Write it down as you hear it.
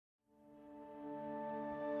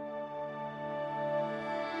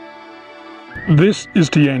This is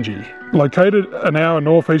Te-Angie. Located an hour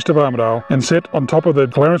northeast of Armidale and set on top of the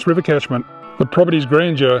Clarence River Catchment, the property's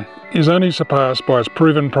grandeur is only surpassed by its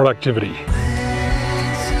proven productivity.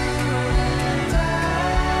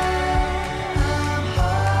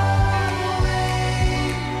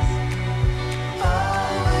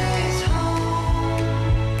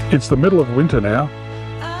 It's the middle of winter now,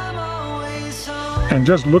 and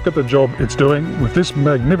just look at the job it's doing with this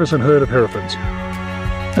magnificent herd of Herefords.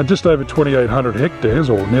 At just over 2,800 hectares,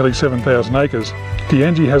 or nearly 7,000 acres,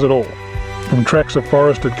 Te-Angie has it all, from tracts of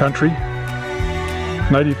forested country,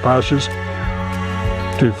 native pastures,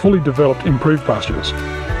 to fully developed improved pastures.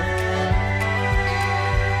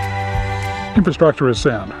 Infrastructure is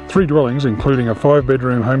sound. 3 dwellings, including a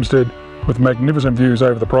 5-bedroom homestead with magnificent views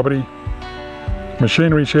over the property,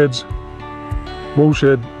 machinery sheds, wool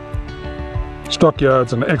shed,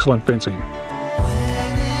 stockyards and excellent fencing.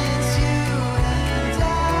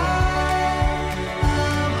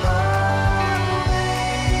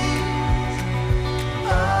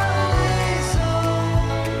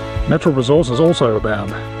 Natural resources also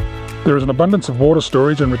abound. There is an abundance of water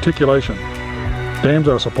storage and reticulation. Dams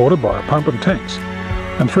are supported by a pump and tanks,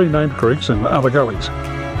 and 3 named creeks and other gullies.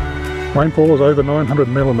 Rainfall is over 900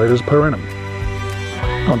 millimetres per annum.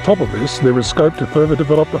 On top of this, there is scope to further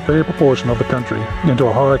develop a fair proportion of the country into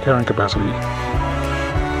a higher carrying capacity.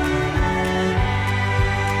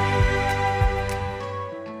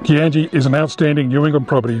 Te-Angie is an outstanding New England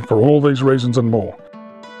property for all these reasons and more.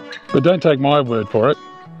 But don't take my word for it.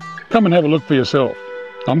 Come and have a look for yourself.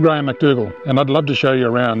 I'm Graham McDougall, and I'd love to show you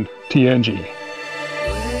around Te-Angie.